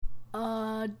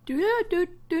Welcome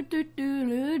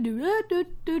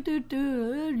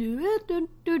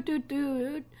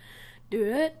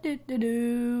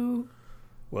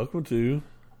to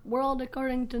World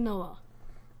According to Noah.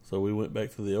 So we went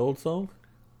back to the old song?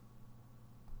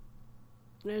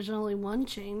 There's only one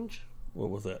change.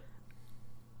 What was that?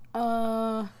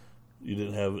 You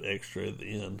didn't have extra at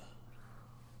the end.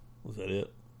 Was that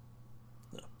it?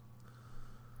 No.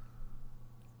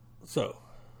 So,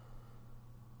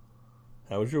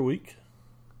 how was your week?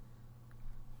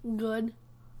 Good.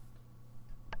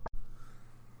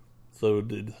 So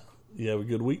did you have a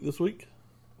good week this week?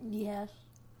 Yes.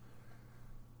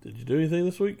 Did you do anything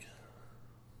this week?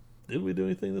 Did we do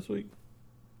anything this week?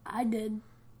 I did.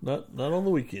 Not on the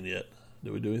weekend yet.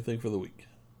 Did we do anything for the week?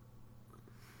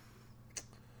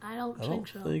 I don't I think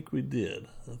so. don't think we did.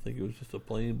 I think it was just a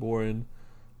plain boring,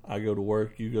 I go to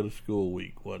work, you go to school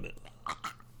week, wasn't it?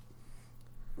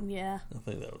 Yeah. I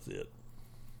think that was it.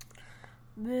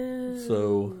 Boo.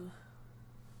 So,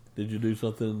 did you do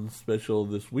something special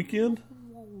this weekend?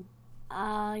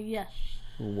 Yes.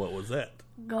 What was that?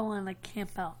 Go on a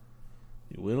camp out.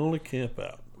 You went on a camp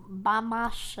out By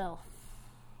myself.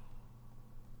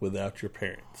 without your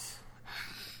parents.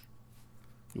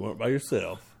 You weren't by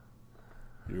yourself.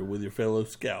 You were with your fellow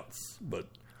scouts, but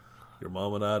your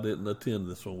mom and I didn't attend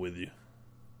this one with you.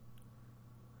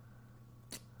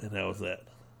 And how was that?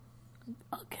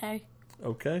 Okay.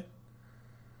 Okay.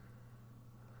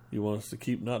 You want us to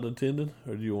keep not attending,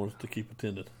 or do you want us to keep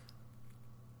attending?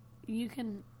 You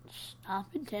can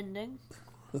stop attending.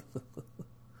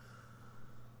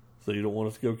 So you don't want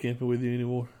us to go camping with you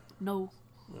anymore? No.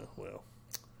 No, well,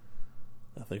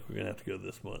 I think we're going to have to go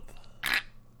this month.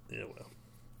 Yeah, well.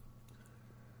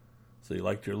 So you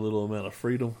liked your little amount of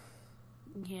freedom?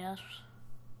 Yes.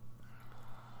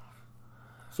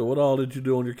 So what all did you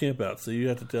do on your camp out? So you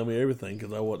have to tell me everything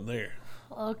because I wasn't there.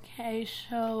 Okay,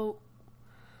 so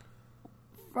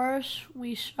first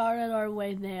we started our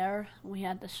way there. We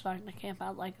had to start the camp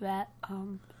out like that.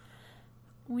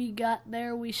 We got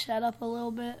there, we set up a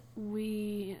little bit.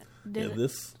 We did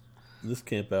This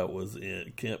camp out was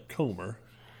in Camp Comer,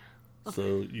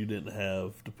 so you didn't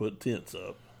have to put tents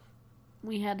up.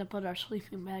 We had to put our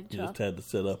sleeping bags You up. just had to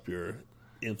set up your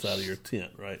inside of your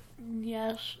tent, right?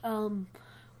 Yes.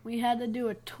 We had to do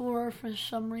a tour for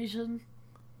some reason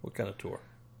What kind of tour?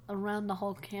 around the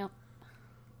whole camp.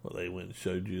 Well, they went and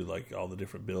showed you like all the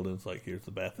different buildings. Like here's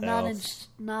the bathhouse.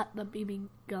 Not the BB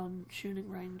gun shooting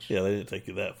range. Yeah, they didn't take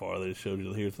you that far. They just showed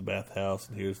you here's the bathhouse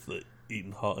and here's the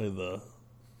eating hall, the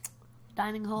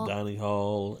Dining hall.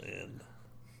 and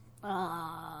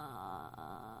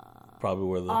probably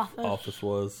where the office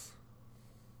was.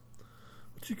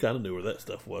 But you kind of knew where that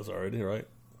stuff was already, right?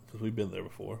 Because we've been there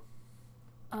before.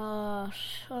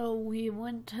 So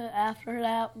after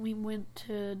that, we went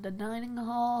to the dining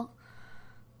hall,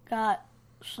 got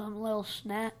some little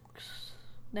snacks.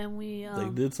 Then we, They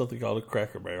did something called a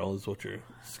Cracker Barrel, is what your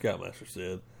scoutmaster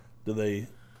said. Did they,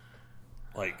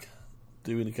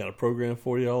 do any kind of program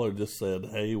for y'all, or just said,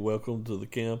 hey, welcome to the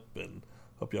camp, and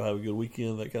hope y'all have a good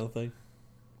weekend, that kind of thing?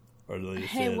 Or did they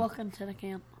just hey, welcome to the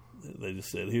camp. They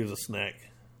just said, here's a snack.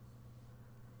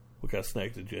 What kind of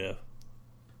snack did you have?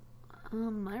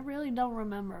 I really don't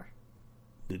remember.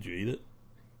 Did you eat it?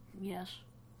 Yes,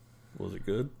 Was it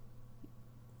good?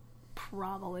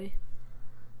 probably.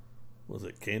 Was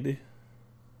it candy?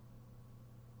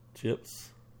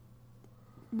 Chips?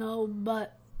 No,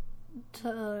 but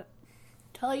to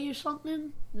tell you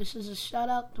something, this is a shout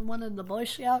out to one of the Boy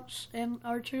Scouts in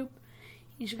our troop.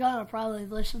 He's gonna probably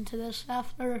listen to this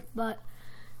after, but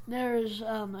there's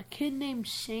a kid named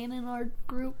Sam in our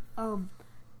group,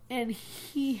 and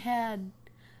he had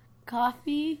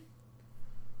coffee.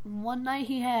 One night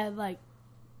he had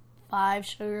 5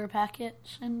 sugar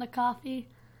packets in the coffee.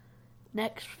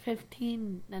 Next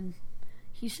 15, and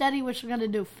he said he was gonna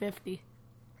do 50.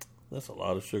 That's a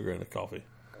lot of sugar in a coffee.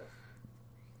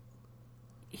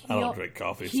 I don't drink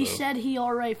coffee, He so... said he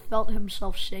already felt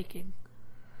himself shaking.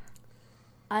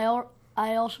 I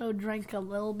also drank a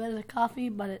little bit of coffee,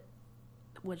 but it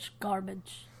was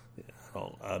garbage. Yeah,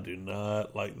 I do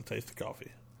not like the taste of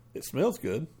coffee. It smells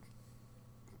good.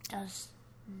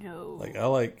 No. I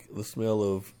like the smell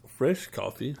of fresh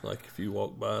coffee. Like if you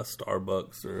walk by a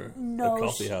Starbucks or a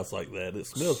coffee house like that, it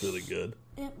smells really good.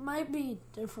 It might be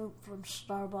different from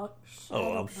Starbucks.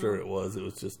 Oh, I'm sure it was. It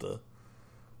was just a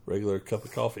regular cup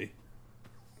of coffee.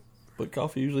 But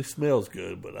coffee usually smells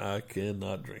good, but I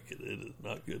cannot drink it. It is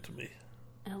not good to me.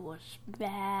 It was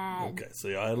bad. Okay, so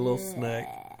I had a little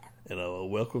snack and a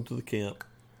welcome to the camp.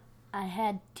 I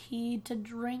had tea to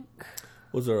drink.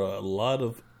 Was there a lot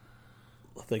of...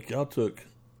 I think y'all took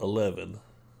 11.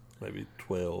 maybe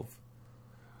 12.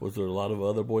 Was there a lot of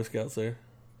other Boy Scouts there?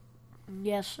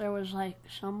 Yes, there was like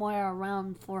somewhere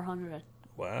around 400.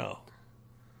 Wow.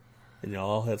 And y'all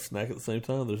all had snack at the same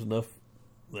time? There's enough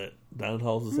that dining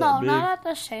halls is No, that big? not at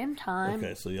the same time.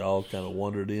 Okay, so y'all kind of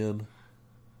wandered in.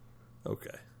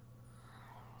 Okay.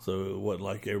 So it wasn't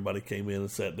like everybody came in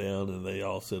and sat down and they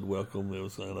all said welcome. It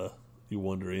was kind of you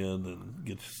wander in and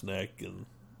get your snack and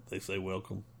they say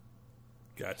welcome.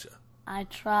 Gotcha. I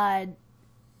tried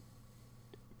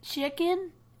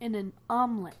chicken and an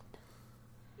omelet.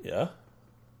 Yeah?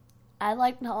 I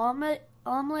like the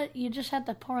omelet. You just have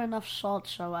to pour enough salt,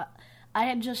 so I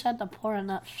had just had to pour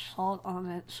enough salt on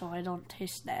it so I don't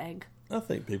taste the egg. I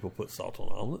think people put salt on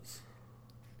omelets.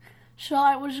 So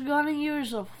I was going to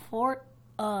use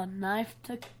a knife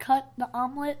to cut the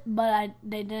omelet, but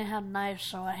they didn't have knives,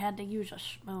 so I had to use a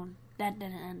spoon. That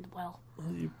didn't end well.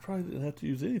 Well, you probably didn't have to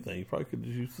use anything. You probably could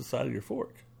just use the side of your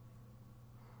fork.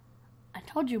 I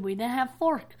told you we didn't have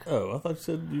fork. Oh, I thought you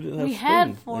said you didn't have We spoon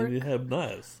had fork. and you have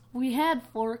knives. We had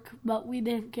fork, but we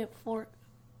didn't get fork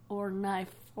or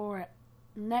knife for it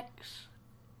next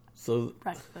So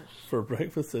breakfast. for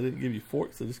breakfast, they didn't give you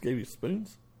forks. They just gave you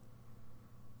spoons.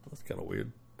 That's kind of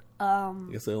weird. I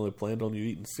guess they only planned on you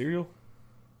eating cereal.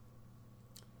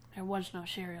 There was no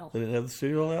cereal. They didn't have the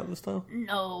cereal out this time.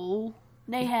 No,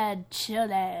 they had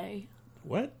chili.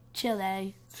 What?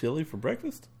 Chili, Chili for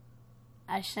breakfast?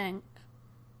 I think.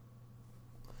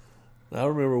 I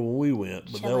remember when we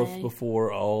went, but that was Chili.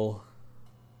 before all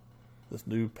this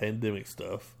new pandemic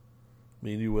stuff.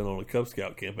 Me and you went on a Cub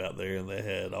Scout camp out there, and they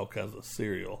had all kinds of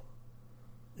cereal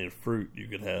and fruit you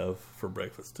could have for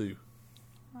breakfast too.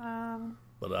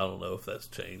 But I don't know if that's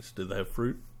changed. Did they have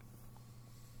fruit?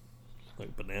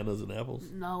 Like bananas and apples?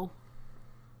 No.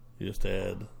 You just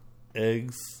had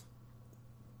eggs.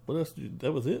 What else?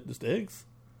 That was it? Just eggs?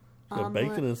 You had Omelet.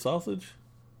 bacon and sausage?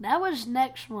 That was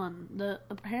next one.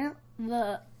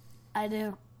 I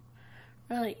didn't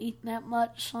really eat that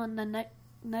much on the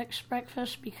next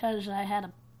breakfast because I had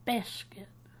a biscuit.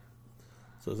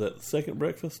 So is that the second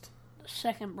breakfast? The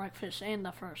second breakfast and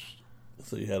the first.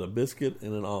 So you had a biscuit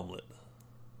and an omelet.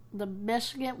 The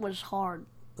biscuit was hard.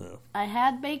 Oh, I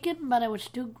had bacon, but it was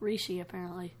too greasy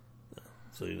apparently.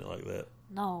 so you didn't like that.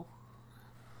 No.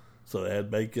 So they had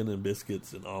bacon and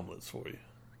biscuits and omelets for you.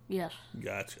 Yes.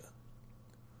 Gotcha.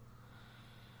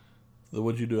 So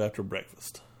what'd you do after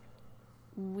breakfast?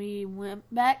 We went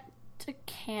back to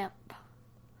camp,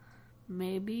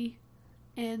 maybe,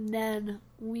 and then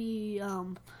we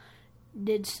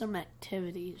did some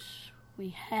activities. We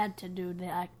had to do the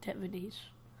activities.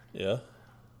 Yeah?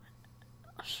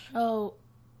 So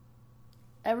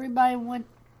everybody went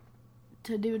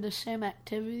to do the same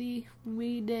activity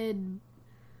we did.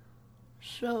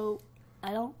 So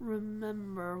I don't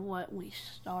remember what we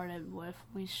started with.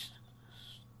 We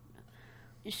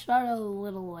started a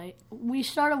little late. We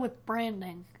started with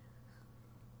branding.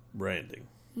 Branding.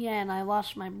 Yeah, and I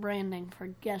lost my branding for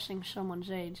guessing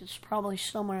someone's age. It's probably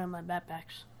somewhere in my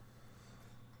backpacks.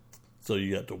 So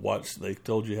you got to watch, they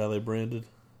told you how they branded?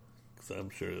 Because I'm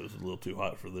sure it was a little too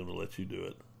hot for them to let you do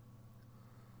it.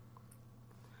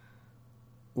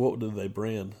 What did they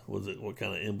brand? Was it, what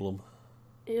kind of emblem?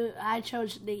 I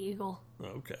chose the eagle, Oh,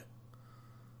 okay.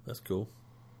 That's cool.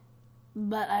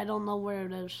 but I don't know where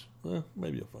it is. Well,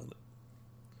 maybe you'll find it.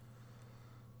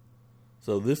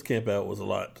 So this camp out was a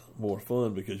lot more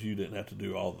fun because you didn't have to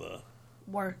do all the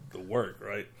Work. work,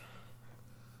 right?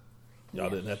 Y'all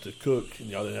Yes. didn't have to cook and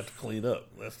y'all didn't have to clean up.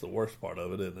 That's the worst part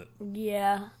of it, isn't it?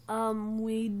 Yeah.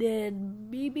 We did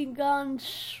BB guns,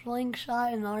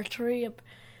 slingshot, and archery.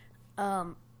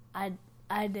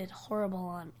 I did horrible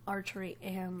on archery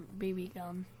and BB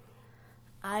gun.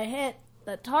 I hit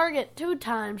the target 2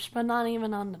 times, but not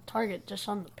even on the target, just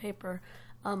on the paper.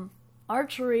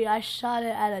 Archery, I shot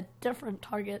it at a different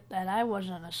target that I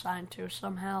wasn't assigned to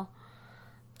somehow.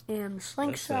 And That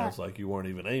slingshot, sounds like you weren't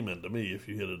even aiming to me if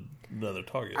you hit another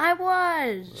target. I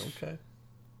was. Okay.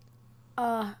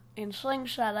 In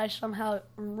slingshot, I somehow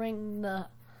ringed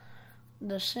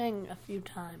the sing a few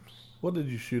times. What did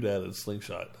you shoot at in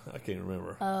slingshot? I can't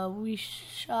remember. We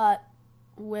shot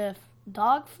with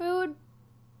dog food,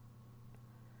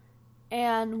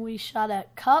 and we shot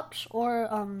at cups or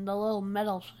the little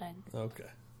metal thing. Okay.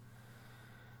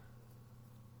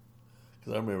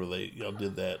 Because I remember y'all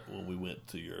did that when we went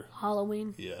to your,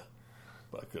 Halloween. yeah.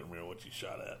 But I couldn't remember what you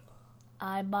shot at.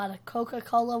 I bought a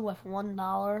Coca-Cola with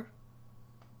 $1.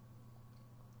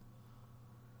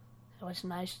 It was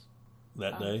nice.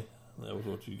 That day? That was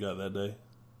what you got that day?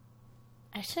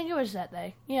 I think it was that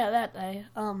day. Yeah, that day.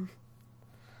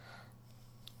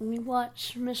 We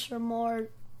watched Mr. Moore.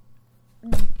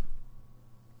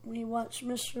 We watch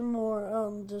Mr.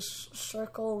 Moore just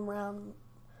circle around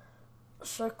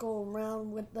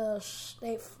with the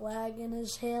state flag in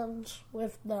his hands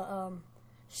with the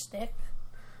stick.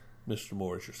 Mr.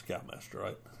 Moore is your scoutmaster,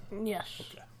 right? Yes.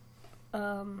 Okay.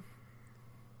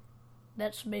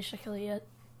 That's basically it.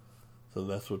 So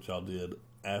that's what y'all did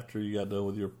after you got done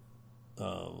with your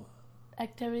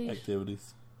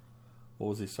Activities. What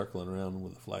was he circling around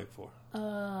with the flag for?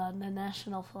 The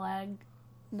national flag,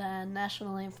 the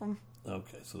national anthem.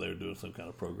 Okay, so they were doing some kind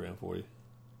of program for you.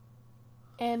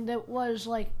 And it was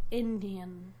like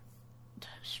Indian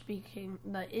speaking.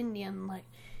 The Indian, like,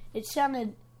 it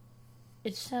sounded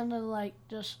like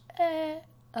just, they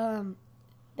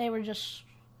were just,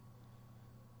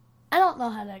 I don't know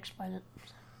how to explain it.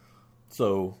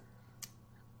 So,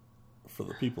 for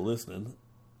the people listening,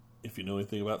 if you know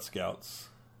anything about Scouts,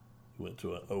 you went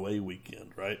to an OA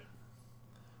weekend, right?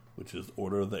 Which is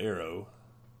Order of the Arrow,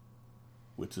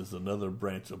 which is another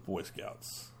branch of Boy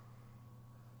Scouts,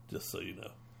 just so you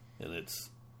know. And it's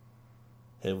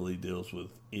heavily deals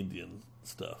with Indian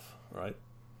stuff, right?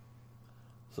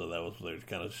 So that was, they're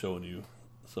kind of showing you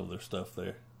some of their stuff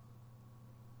there.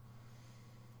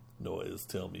 Noah is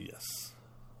telling me yes.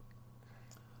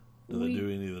 Do they do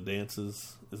any of the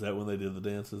dances? Is that when they did the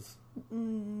dances?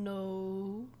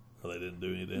 No. Or they didn't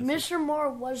do any dances? Mr. Moore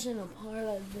wasn't a part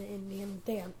of the Indian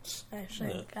dance, I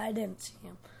think. Yeah. I didn't see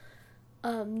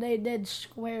him. They did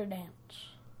square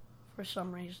dance for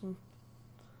some reason.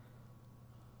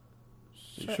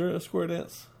 You sure a square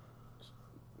dance?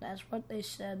 That's what they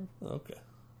said. Okay.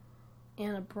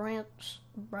 And a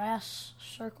brass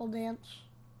circle dance.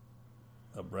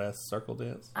 A brass circle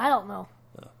dance? I don't know.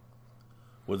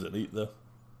 Was it neat, though?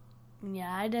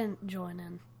 Yeah, I didn't join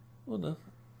in. Well, no.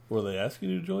 Were they asking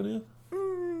you to join in?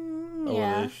 Or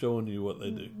Yeah. were they showing you what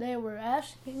they do? They were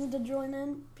asking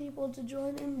people to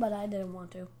join in, but I didn't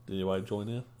want to. Did anybody join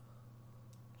in?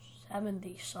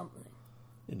 70-something.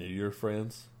 Any of your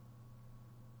friends?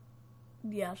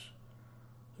 Yes.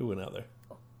 Who went out there?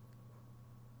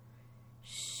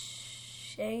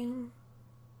 Shane,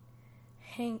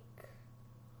 Hank,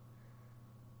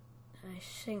 I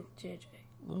think JJ.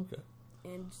 Okay.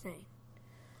 And Zane.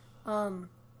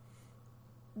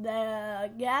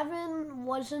 The Gavin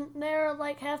wasn't there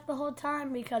like half the whole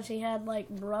time because he had like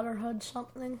Brotherhood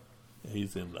something.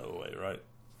 He's in the OA, right?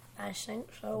 I think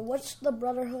so. What's the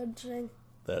Brotherhood thing?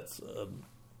 That's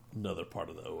another part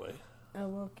of the OA.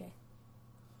 Oh, okay.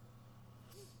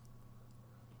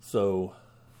 So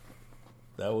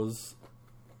that was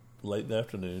late in the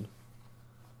afternoon.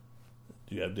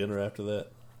 Did you have dinner after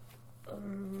that?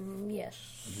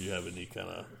 Yes. Did you have any kind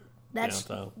of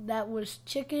downtime? That was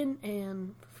chicken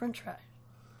and French fries.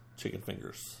 Chicken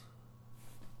fingers.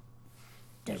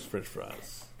 Just French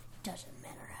fries. Doesn't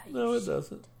matter how you No, it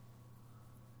doesn't.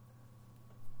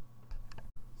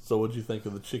 So what'd you think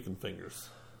of the chicken fingers?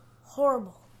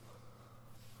 Horrible.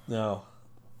 Now,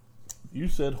 you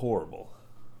said horrible.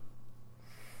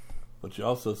 But you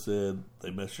also said they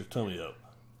messed your tummy up.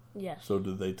 Yes. So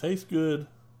did they taste good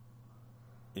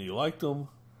and you liked them,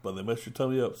 but they messed your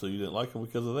tummy up so you didn't like them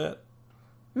because of that?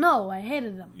 No, I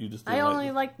hated them. You just I only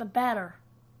liked the batter.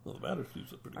 Well, the batter's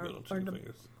usually pretty good on chicken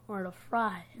fingers. Or the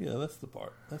fry. Yeah, that's the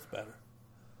part. That's batter.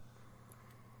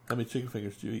 How many chicken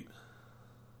fingers did you eat?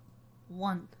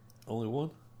 One. Only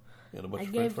one? And a bunch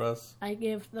of French fries? I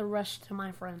gave the rest to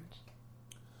my friends.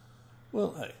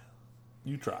 Well, hey,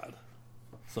 you tried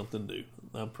something new.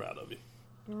 I'm proud of you.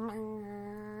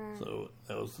 So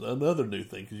that was another new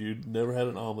thing because you'd never had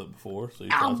an omelet before, so you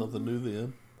tried something new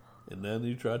then, and then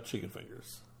you tried chicken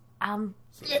fingers. So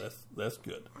that's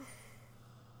good.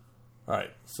 All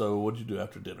right. So what'd you do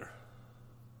after dinner?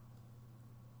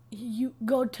 You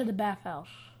go to the bathhouse.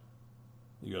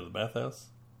 You go to the bathhouse?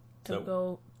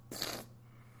 Go.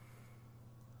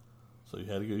 So you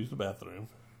had to go use the bathroom.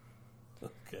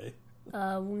 Okay.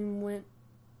 We went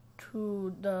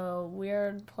to the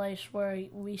weird place where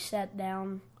we sat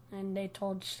down and they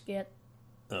told Skit.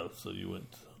 Oh, so you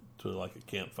went to like a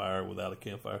campfire without a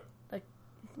campfire?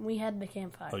 We had the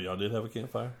campfire. Oh, y'all did have a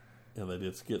campfire? And they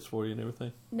did skits for you and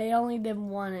everything? They only did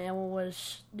one and it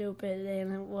was stupid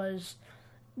and it was...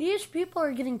 These people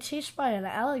are getting chased by an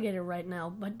alligator right now,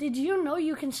 but did you know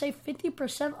you can save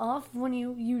 50% off when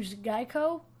you use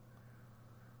Geico?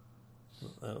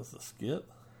 That was the skit?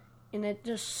 And it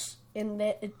just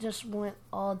went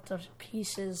all to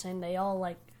pieces and they all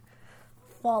like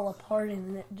fall apart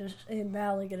and the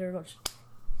alligator goes...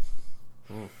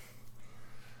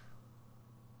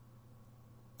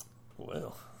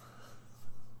 Well...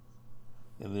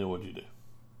 And then what'd you do?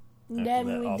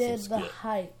 Then we did the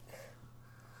hike.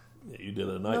 Yeah, you did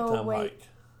a nighttime hike.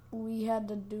 we had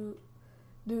to do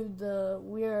the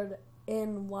weird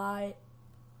YMCA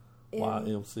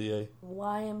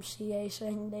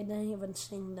thing. They didn't even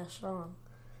sing the song.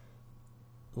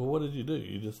 Well, what did you do?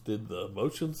 You just did the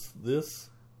motions, this?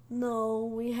 No,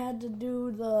 we had to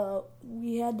do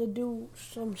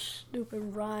some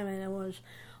stupid rhyme, and it was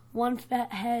one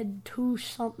fat head, two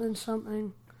something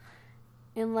something,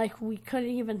 and like we couldn't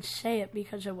even say it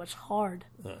because it was hard.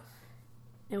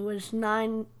 It was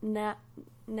nine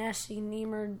nasty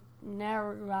Nemer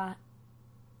Nara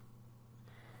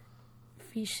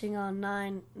feasting on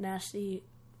nine nasty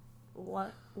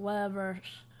whatever.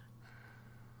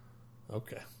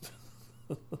 Okay.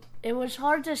 It was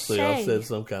hard to So say. y'all said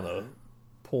some kind of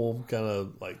poem, kind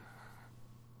of like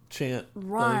chant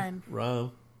Rhyme. thing?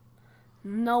 Rhyme.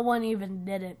 No one even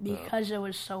did it because it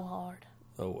was so hard.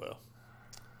 Oh well.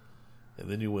 And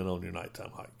then you went on your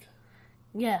nighttime hike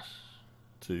Yes,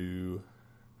 to.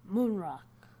 Moon Rock.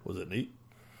 Was it neat?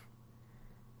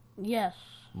 Yes.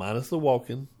 Minus the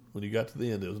walking. When you got to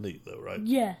the end, it was neat though, right?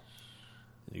 Yes.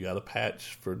 And you got a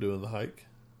patch for doing the hike.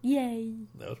 Yay.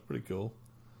 That was pretty cool.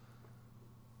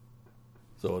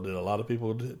 So did a lot of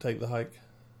people take the hike?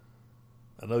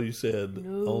 I know you said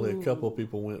only a couple of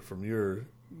people went from your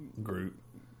group.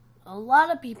 A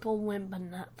lot of people went, but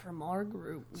not from our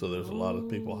group. So there's a lot of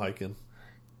people hiking.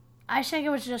 I think it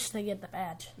was just to get the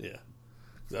badge. Yeah.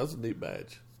 That was a neat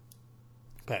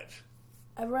patch.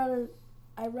 I'd rather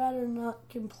not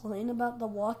complain about the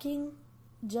walking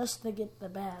just to get the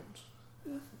badge.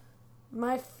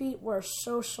 My feet were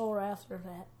so sore after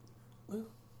that.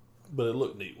 But it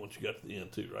looked neat once you got to the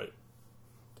end too, right?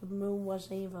 The moon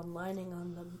wasn't even lining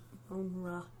on the moon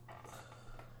rock.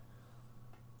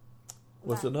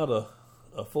 Was it not a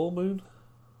full moon?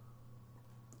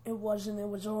 It wasn't. It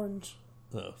was orange.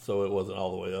 No, so it wasn't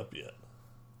all the way up yet.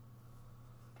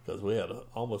 Because we had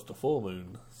almost a full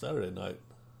moon Saturday night.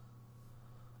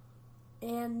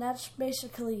 And that's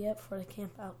basically it for the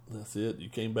camp out. That's it. You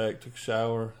came back, took a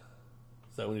shower.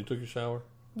 Is that when you took a shower?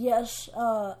 Yes,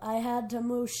 I had to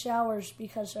move showers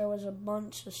because there was a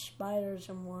bunch of spiders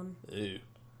in one. Ew.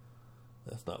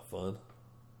 That's not fun.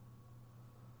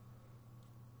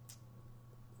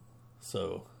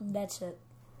 So. That's it.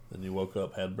 Then you woke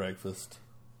up, had breakfast,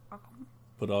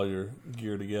 put all your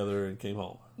gear together, and came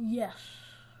home. Yes.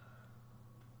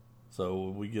 So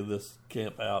we give this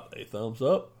camp out a thumbs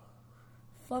up.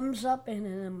 Thumbs up and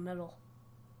in the middle.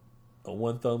 A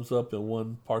one thumbs up and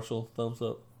one partial thumbs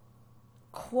up.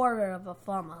 Quarter of a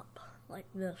thumb up, like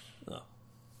this. No.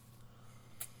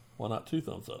 Why not two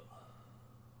thumbs up?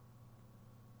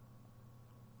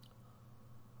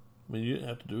 I mean, you didn't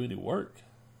have to do any work.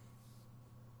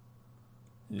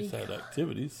 You just had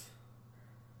activities.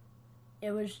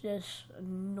 It was just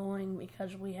annoying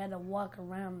because we had to walk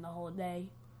around the whole day.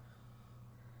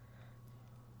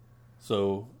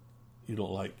 So, you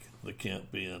don't like the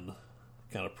camp being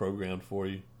kind of programmed for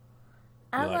you?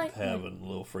 I You like having a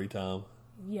little free time?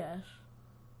 Yes.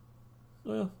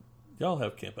 Well, y'all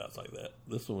have campouts like that.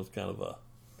 This one was kind of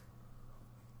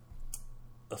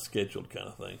a scheduled kind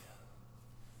of thing.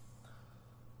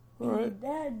 All right.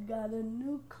 Dad got a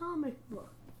new comic book.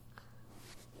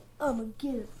 I'm gonna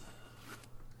get it.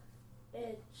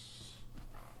 It's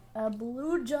a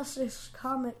Blue Justice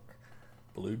comic.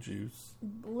 Blue Juice.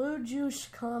 Blue Juice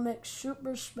comic,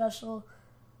 super special.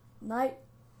 Knights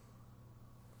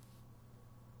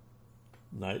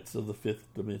of the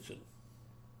Fifth Dimension.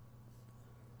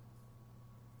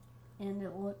 And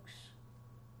it looks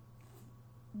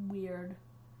weird.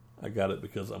 I got it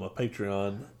because I'm a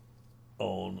Patreon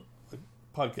on a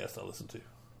podcast I listen to.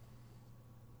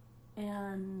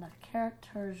 And the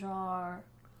characters are...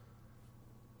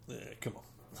 Yeah, come on.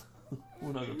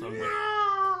 We're not going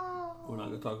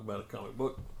to talk about a comic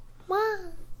book.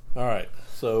 Mom. All right.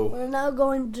 So We're now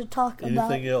going to talk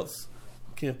about... anything else?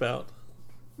 Camp out?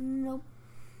 Nope.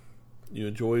 You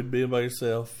enjoyed being by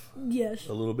yourself? Yes.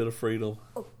 A little bit of freedom?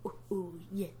 Oh,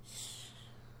 yes.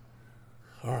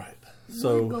 All right.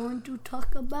 So we're going to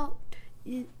talk about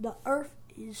the Earth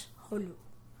is hollow.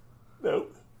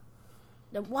 Nope.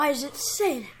 Then why does it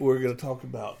say that? We're going to talk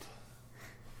about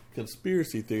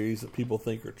conspiracy theories that people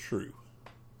think are true.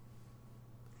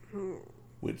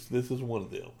 Which this is one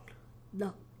of them.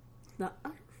 No. The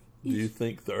Earth Do you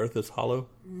think the Earth is hollow?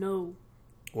 No.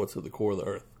 What's at the core of the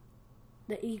Earth?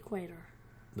 The equator.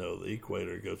 No, the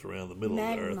equator goes around the middle of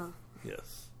the Earth. Magma.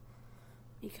 Yes.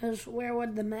 Because where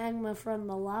would the magma from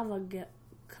the lava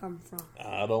come from?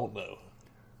 I don't know.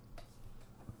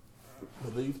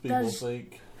 But these people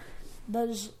think...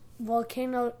 Do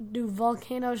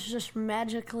volcanoes just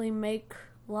magically make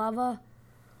lava?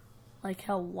 Like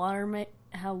how water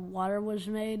how water was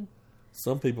made.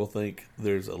 Some people think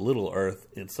there's a little Earth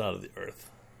inside of the Earth.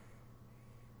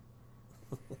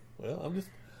 Well, I'm just...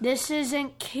 This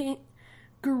isn't King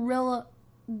Kong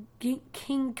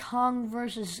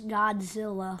versus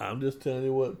Godzilla. I'm just telling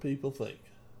you what people think.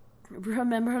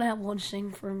 Remember that one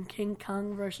scene from King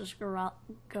Kong versus Godzilla?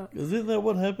 Isn't that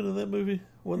what happened in that movie?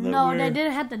 Wasn't that No, where... they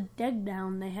didn't have to dig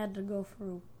down. They had to go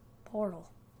through a portal.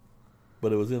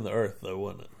 But it was in the Earth, though,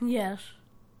 wasn't it? Yes.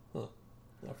 Huh.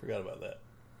 I forgot about that.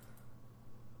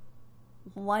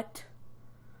 What?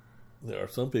 There are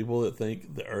some people that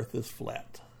think the Earth is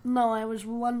flat. No, I was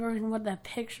wondering what that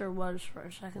picture was for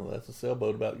a second. Well, that's a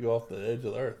sailboat about to go off the edge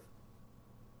of the Earth.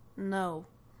 No.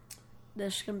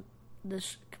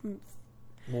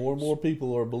 More and more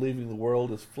people are believing the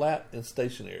world is flat and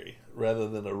stationary rather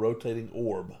than a rotating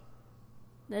orb.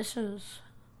 This is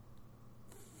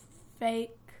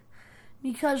fake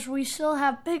because we still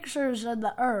have pictures of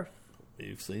the Earth.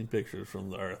 We've seen pictures from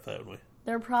the Earth, haven't we?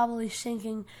 They're probably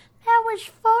thinking, that was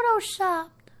photoshopped.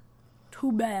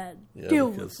 Too bad. Yeah,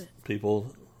 Deal because with it.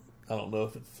 people, I don't know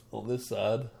if it's on this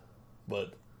side,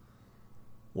 but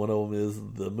one of them is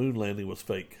the moon landing was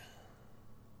fake.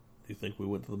 Do you think we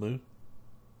went to the moon?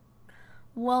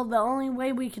 Well, the only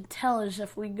way we can tell is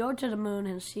if we go to the moon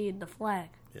and see the flag.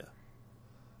 Yeah.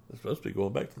 They're supposed to be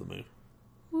going back to the moon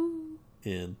Woo.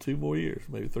 in 2 more years,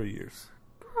 maybe 3 years.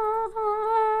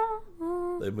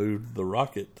 They moved the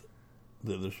rocket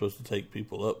that they're supposed to take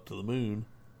people up to the moon.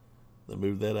 They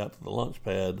moved that out to the launch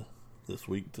pad this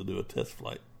week to do a test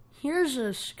flight. Here's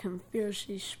a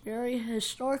conspiracy theory.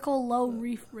 Historical low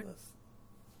reef.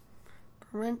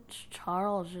 Prince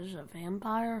Charles is a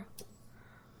vampire?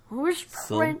 Who's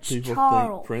Prince Some people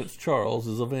Charles? think Prince Charles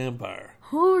is a vampire.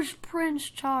 Who's Prince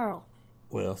Charles?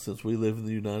 Well, since we live in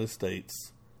the United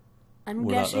States, I'm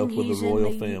we're not guessing up with he's the royal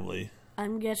in the family.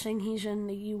 I'm guessing he's in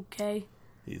the UK.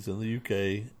 He's in the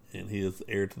UK, and he is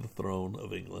heir to the throne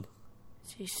of England.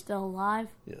 Is he still alive?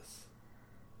 Yes.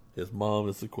 His mom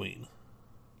is the queen.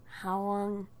 How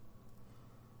long?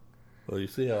 Well, you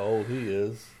see how old he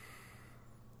is.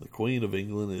 The queen of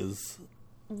England is...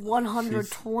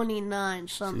 129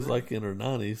 something. She's like in her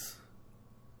 90s.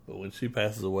 But when she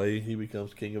passes away, he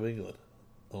becomes king of England.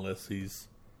 Unless he's...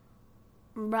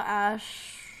 But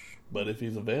if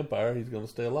he's a vampire, he's going to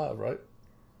stay alive, right?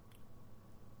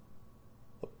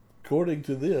 According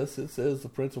to this, it says the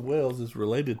Prince of Wales is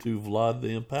related to Vlad the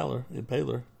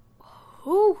Impaler.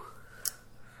 Who?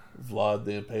 Vlad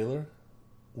the Impaler,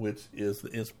 which is the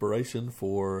inspiration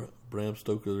for Bram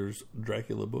Stoker's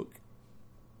Dracula book.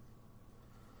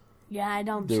 Yeah, I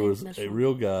don't There think was this a one.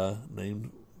 real guy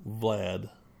named Vlad,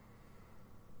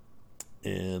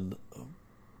 and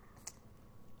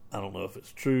I don't know if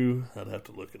it's true. I'd have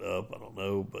to look it up. I don't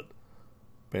know, but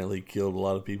apparently he killed a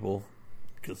lot of people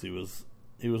because he was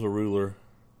a ruler,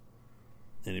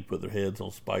 and he put their heads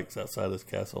on spikes outside his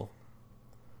castle.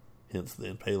 Hence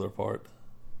the Impaler part.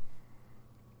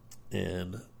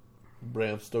 And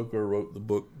Bram Stoker wrote the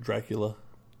book Dracula.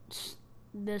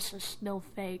 This is still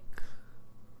fake.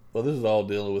 Well, this is all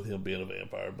dealing with him being a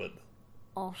vampire, but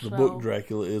Also, the book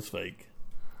Dracula is fake.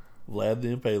 Vlad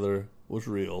the Impaler was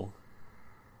real.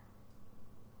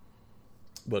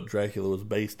 But Dracula was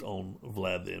based on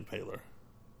Vlad the Impaler.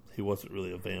 He wasn't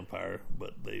really a vampire,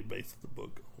 but they based the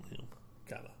book on him.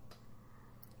 Kind of.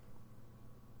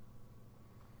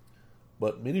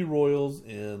 But many royals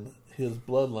in his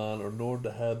bloodline are known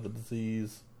to have the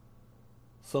disease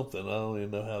something, I don't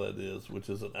even know how that is, which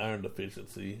is an iron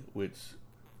deficiency, which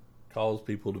causes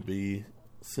people to be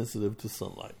sensitive to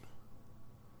sunlight.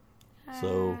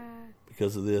 So,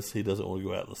 because of this, he doesn't want to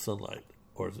go out in the sunlight.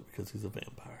 Or is it because he's a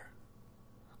vampire?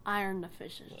 iron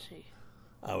deficiency.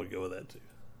 I would go with that too.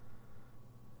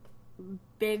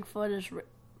 Bigfoot is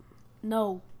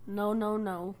no.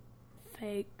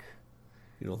 Fake.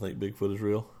 You don't think Bigfoot is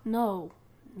real? No,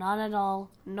 not at all.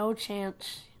 No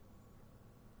chance.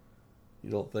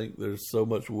 You don't think there's so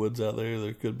much woods out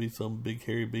there could be some big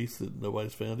hairy beast that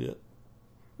nobody's found yet?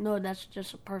 No, that's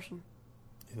just a person.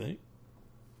 You think?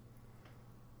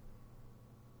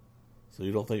 So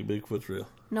you don't think Bigfoot's real?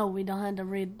 No, we don't have to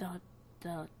read the.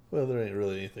 Well, there ain't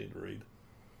really anything to read.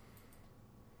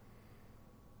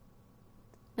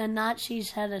 The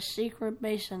Nazis had a secret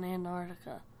base in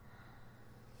Antarctica.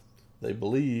 They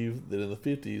believe that in the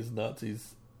 50s,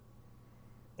 Nazis...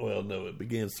 Well, no, it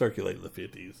began circulating in the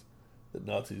 50s. That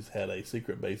Nazis had a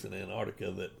secret base in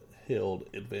Antarctica that held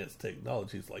advanced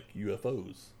technologies like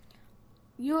UFOs.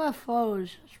 UFOs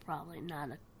is probably not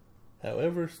a...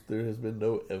 However, there has been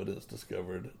no evidence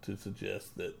discovered to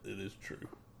suggest that it is true.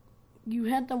 You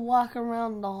had to walk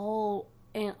around the whole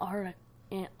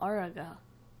Antarctica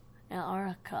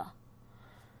Antarctica.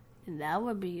 And that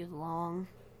would be long.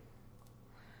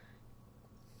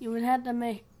 You would have to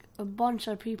make a bunch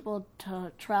of people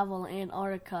to travel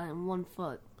Antarctica in 1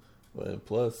 foot. Well, and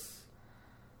plus,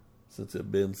 since it's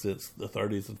been since the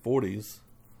 30s and 40s,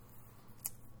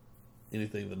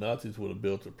 anything the Nazis would have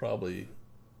built are probably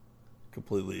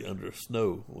completely under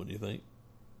snow, wouldn't you think?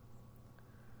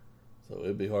 So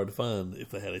it'd be hard to find if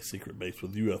they had a secret base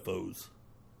with UFOs.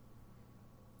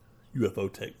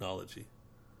 UFO technology.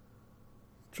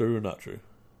 True or not true?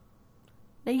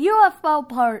 The UFO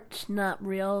part's not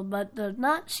real, but the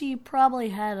Nazi probably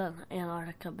had an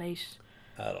Antarctica base.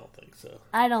 I don't think so.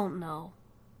 I don't know.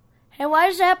 Hey, why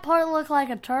does that part look like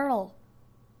a turtle?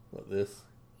 What, this?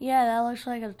 Yeah, that looks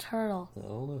like a turtle. I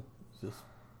don't know. It's just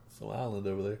some island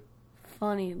over there.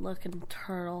 Funny looking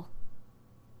turtle.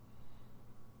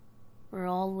 We're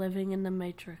all living in the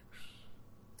Matrix.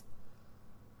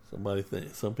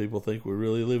 Some people think we're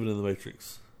really living in the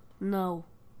Matrix. No.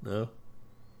 No?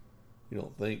 You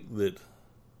don't think that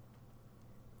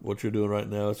what you're doing right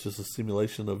now is just a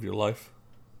simulation of your life?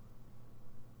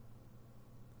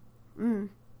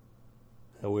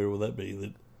 How weird would that be?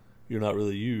 That you're not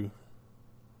really you.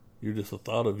 You're just a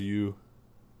thought of you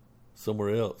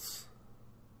somewhere else.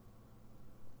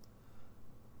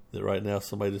 That right now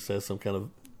somebody just has some kind of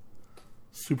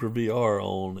super VR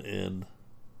on and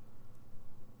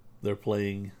they're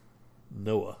playing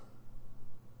Noah.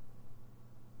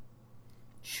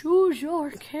 Choose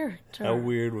your character. How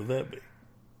weird would that be?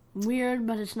 Weird,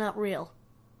 but it's not real.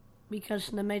 Because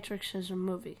The Matrix is a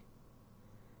movie.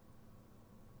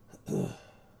 The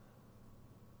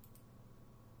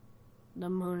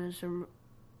moon is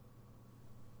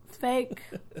fake.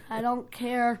 I don't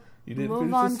care.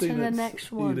 Move on to the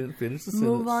next one. You didn't finish the sentence.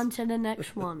 Move on to the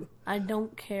next one. I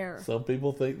don't care. Some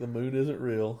people think the moon isn't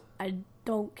real. I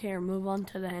don't care. Move on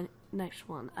to the next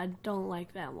one. I don't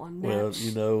like that one. Well,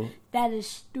 that is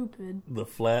stupid. The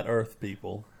flat Earth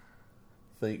people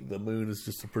think the moon is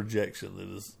just a projection that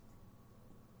is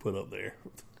put up there.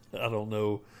 I don't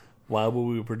know. Why would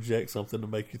we project something to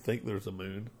make you think there's a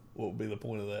moon? What would be the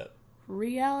point of that?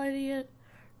 Reality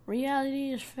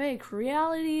is fake.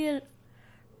 Reality is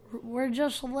we're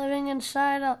just living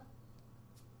inside a...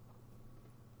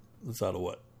 Inside of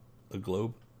what? A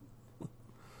globe?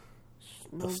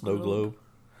 A snow globe?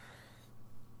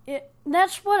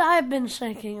 That's what I've been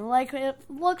thinking. Like, it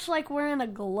looks like we're in a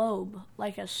globe.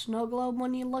 Like a snow globe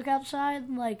when you look outside.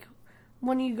 Like,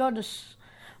 when you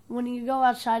go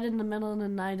outside in the middle of the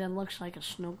night, it looks like a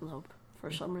snow globe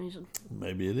for some reason.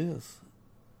 Maybe it is.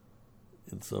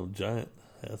 And some giant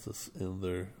has this in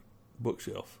their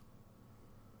bookshelf.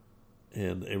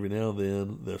 And every now and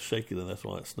then they'll shake it and that's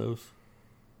why it snows.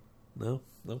 No?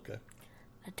 Okay.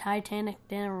 The Titanic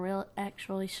didn't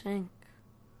actually sink.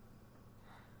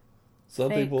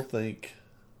 Some people think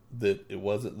that it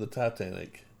wasn't the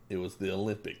Titanic, it was the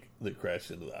Olympic that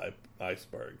crashed into the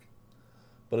iceberg.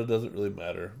 But it doesn't really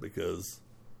matter because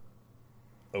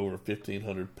over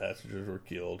 1,500 passengers were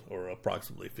killed, or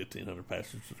approximately 1,500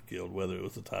 passengers were killed, whether it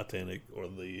was the Titanic or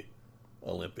the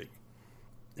Olympic.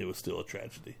 It was still a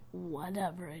tragedy.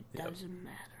 Whatever, it doesn't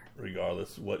matter.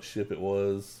 Regardless what ship it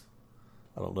was,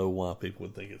 I don't know why people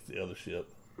would think it's the other ship.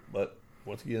 But,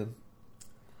 once again,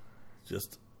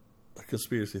 just a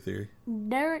conspiracy theory.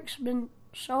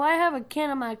 So I have a kid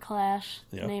in my class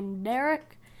named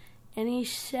Derek, and he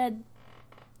said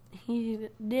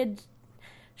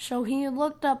so he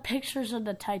looked up pictures of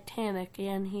the Titanic,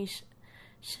 and he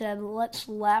said, let's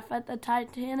laugh at the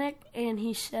Titanic, and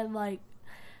he said,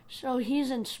 so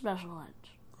he's in special ed.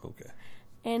 Okay.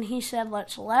 And he said,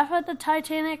 let's laugh at the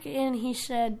Titanic, and he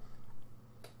said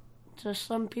to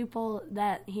some people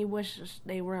that he wishes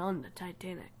they were on the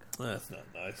Titanic. That's not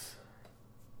nice.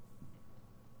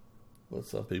 Well,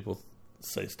 some people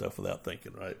say stuff without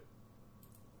thinking, right?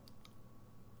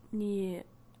 Yeah.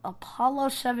 Apollo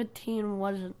 17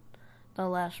 wasn't the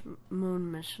last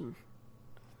moon mission.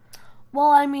 Well,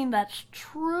 I mean, that's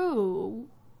true.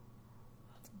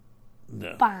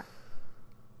 No. But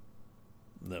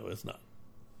no, it's not.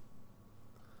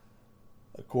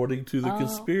 According to the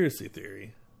conspiracy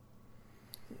theory,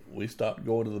 we stopped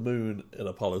going to the moon at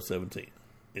Apollo 17,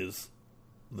 is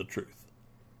the truth.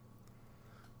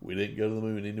 We didn't go to the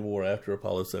moon anymore after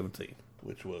Apollo 17,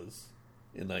 which was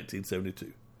in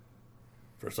 1972.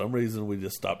 For some reason, we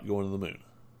just stopped going to the moon.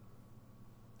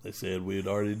 They said we had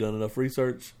already done enough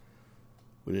research.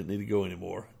 We didn't need to go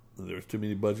anymore. And there was too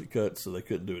many budget cuts, so they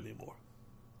couldn't do it anymore.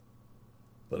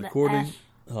 But according...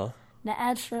 The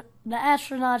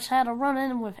astronauts had a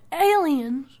run-in with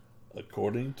aliens.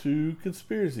 According to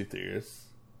conspiracy theorists,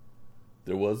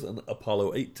 there was an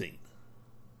Apollo 18.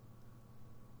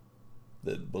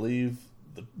 that believe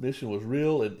the mission was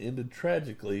real and ended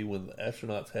tragically when the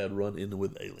astronauts had run in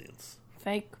with aliens.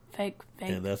 Fake.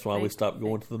 And that's why we stopped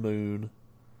going to the moon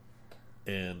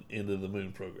and ended the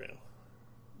moon program.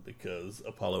 Because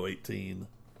Apollo 18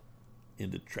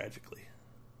 ended tragically.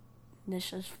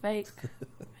 This is fake.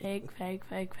 Fake.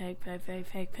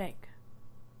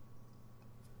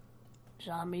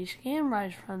 Zombies can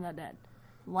rise from the dead.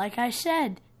 Like I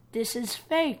said, this is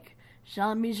fake.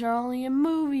 Zombies are only in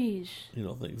movies. You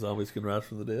don't think zombies can rise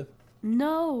from the dead?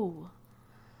 No.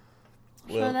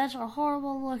 Well, So that's a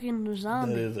horrible looking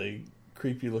zombie. that is a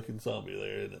creepy looking zombie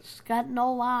there, isn't it? It's got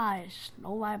no eyes,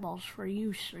 no eyeballs for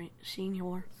you,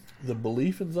 senor. The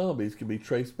belief in zombies can be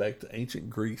traced back to ancient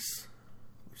Greece,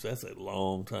 which that's a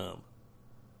long time.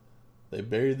 They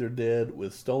buried their dead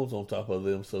with stones on top of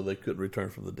them so they couldn't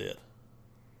return from the dead.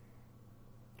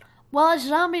 Well, if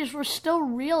zombies were still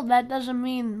real, that doesn't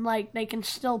mean like they can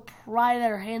still pry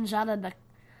their hands out of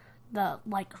the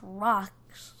like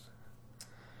rocks.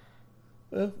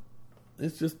 Well,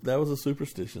 it's just that was a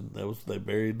superstition. They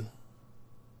buried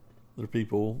their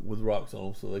people with rocks on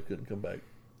them so they couldn't come back.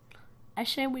 I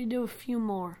say we do a few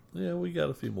more. Yeah, we got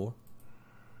a few more.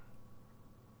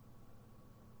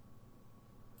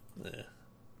 Yeah.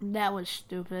 That was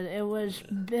stupid. It was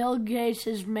Bill Gates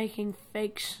is making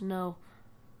fake snow.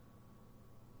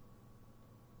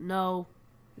 No,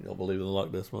 You don't believe in the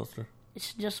Loch Ness Monster?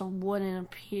 it's just a wood and a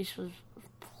piece of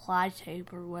ply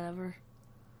tape or whatever.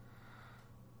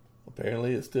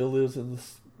 Apparently, it still lives in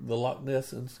the Loch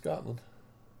Ness in Scotland.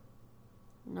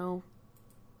 No.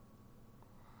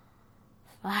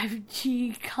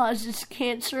 5G causes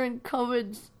cancer and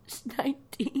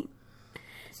COVID-19.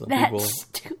 That's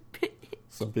stupid.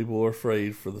 Some people are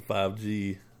afraid for the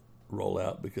 5G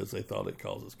rollout because they thought it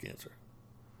causes cancer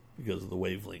because of the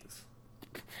wavelengths.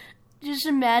 Just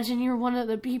imagine you're one of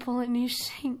the people and you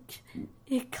think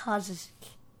it causes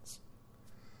cancer.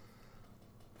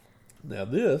 Now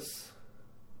this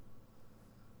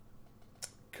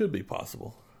could be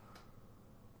possible.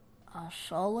 A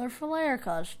solar flare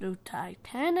caused the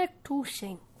Titanic to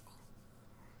sink.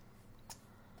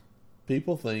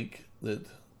 People think that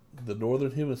the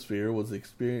northern hemisphere was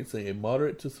experiencing a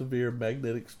moderate to severe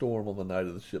magnetic storm on the night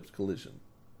of the ship's collision.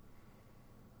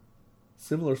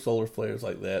 Similar solar flares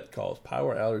like that cause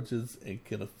power outages and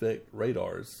can affect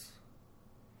radars.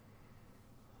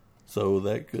 So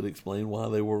that could explain why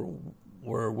they were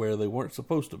where they weren't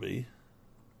supposed to be.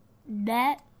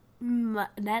 That's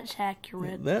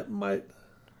accurate. That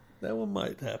one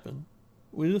might happen.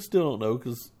 We just still don't know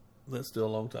because that's still a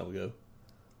long time ago.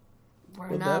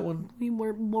 We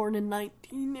were born in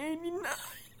 1989.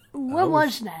 What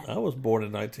was that? I was born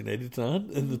in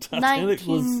 1989, and the Titanic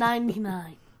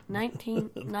 1999.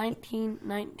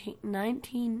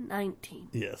 1919.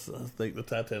 Yes, I think the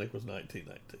Titanic was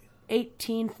 1919.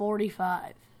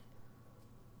 1845.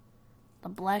 The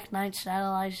Black Knight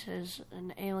satellite is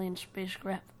an alien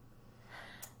spacecraft.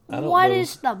 What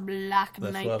is the Black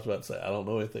Knight? That's what I was about to say. I don't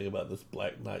know anything about this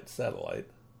Black Knight satellite.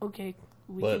 Okay.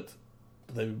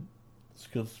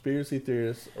 Conspiracy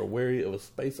theorists are wary of a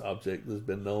space object that's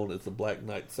been known as the Black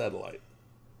Knight satellite.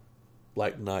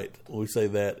 Black Knight. When we say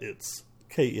that, it's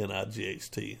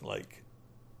Knight, like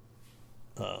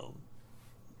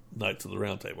Knights of the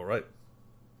Round Table, right?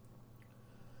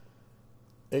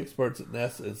 Experts at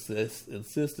NASA insist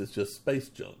it's just space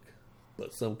junk,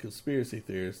 but some conspiracy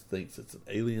theorists think it's an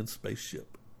alien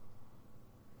spaceship.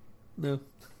 No.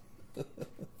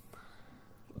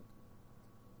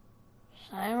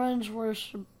 Sirens were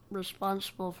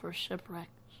responsible for shipwrecks.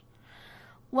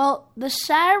 Well, the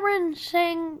siren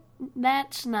thing,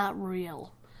 that's not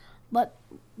real. But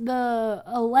the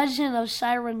legend of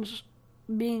sirens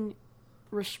being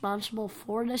responsible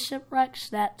for the shipwrecks,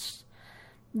 that's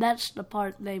the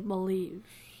part they believe.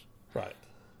 Right.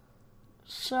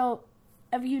 So,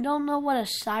 if you don't know what a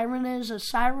siren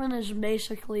is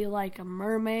basically like a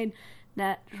mermaid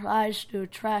that tries to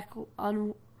attract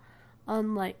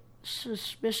like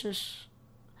suspicious,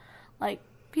 like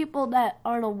people that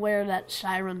aren't aware that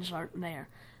sirens aren't there.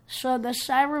 So the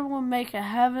siren will make a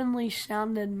heavenly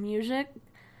sounding music,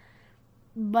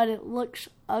 but it looks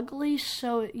ugly,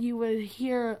 so you would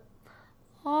hear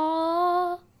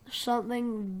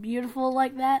something beautiful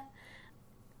like that,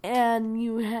 and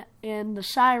and the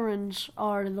sirens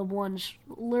are the ones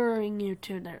luring you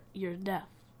to your death.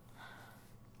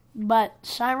 But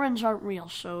sirens aren't real,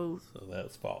 so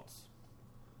that's false.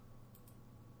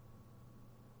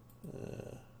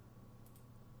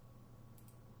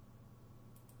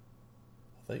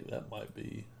 I think that might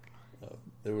be.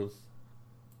 There was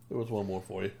one more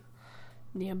for you.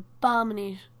 The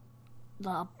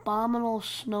the abominable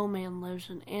snowman lives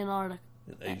in Antarctica.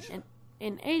 In Asia.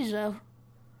 In Asia.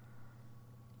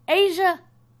 Asia?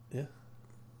 Yeah.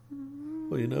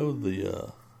 Well, you know,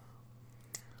 the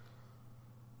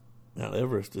Mount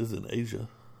Everest is in Asia.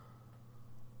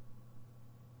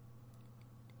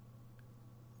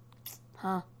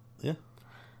 Huh. Yeah.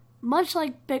 Much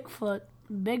like Bigfoot,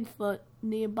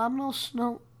 the abominable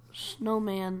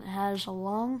snowman has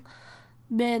long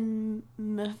been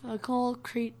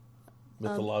Mythological.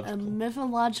 a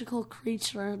mythological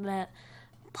creature that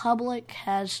public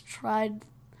has tried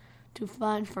to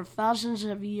find for thousands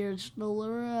of years. The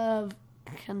lure of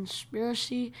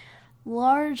conspiracy,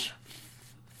 large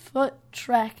foot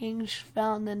trackings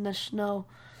found in the snow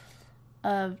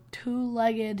of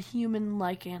two-legged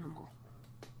human-like animal.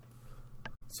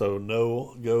 So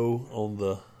no go on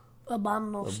the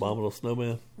Abominable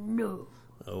snowman? No.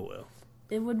 Oh, well.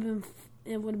 It would have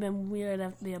been weird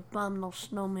if the abominable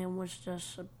snowman was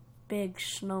just a big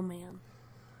snowman.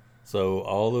 So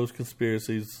all those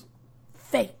conspiracies...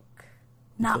 Fake.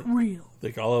 Not real.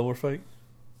 Think all of them were fake?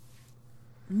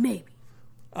 Maybe.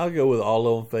 I'll go with all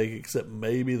of them fake, except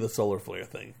maybe the solar flare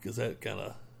thing, because that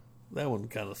one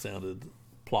kind of sounded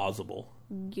plausible.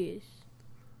 Yes.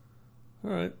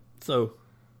 All right, so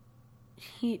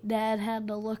Dad had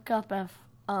to look up if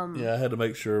yeah, I had to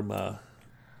make sure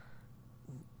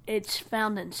it's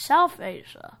found in South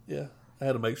Asia. Yeah, I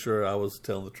had to make sure I was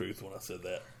telling the truth when I said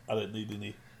that. I didn't need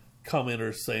any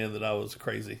commenters saying that I was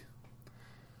crazy.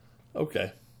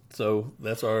 Okay, so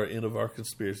that's our end of our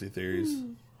conspiracy theories.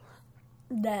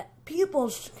 That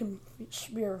people's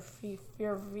conspiracy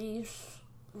theories,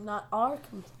 not our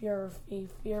conspiracy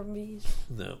theories.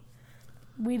 No.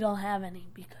 We don't have any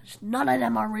because none of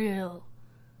them are real.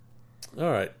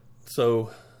 All right,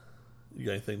 so you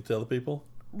got anything to tell the people?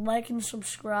 Like and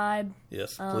subscribe.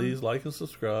 Yes, please like and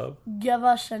subscribe. Give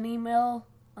us an email.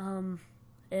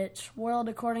 It's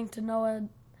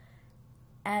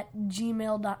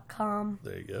worldacordingtanoah@gmail.com.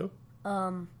 There you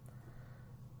go.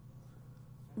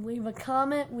 Leave a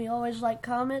comment. We always like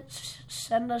comments.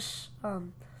 Send us,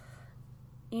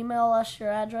 email us your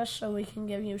address so we can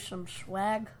give you some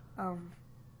swag.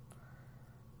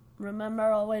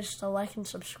 Remember always to like and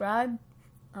subscribe.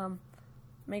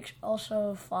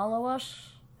 Also follow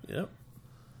us. Yep.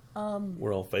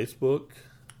 We're on Facebook.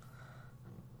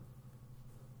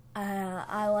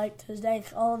 I like to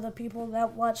thank all of the people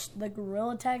that watched the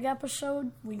Gorilla Tag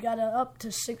episode. We got it up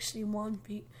to 61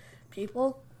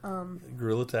 people.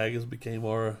 Gorilla Tag has became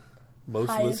our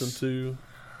most listened to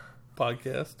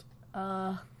podcast.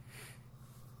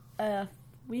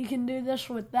 We can do this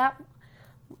with that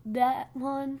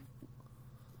one.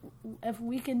 If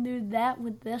we can do that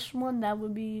with this one, that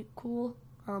would be cool.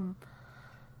 I'm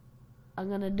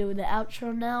gonna do the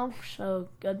outro now, so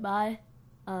goodbye.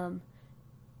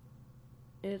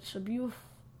 It's a beautiful...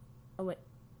 Oh, wait.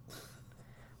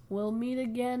 We'll meet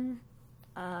again.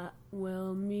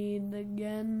 We'll meet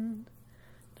again.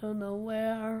 Don't know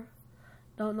where.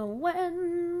 Don't know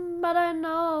when. But I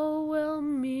know we'll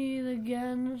meet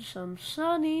again some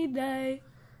sunny day.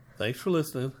 Thanks for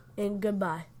listening. And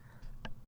goodbye.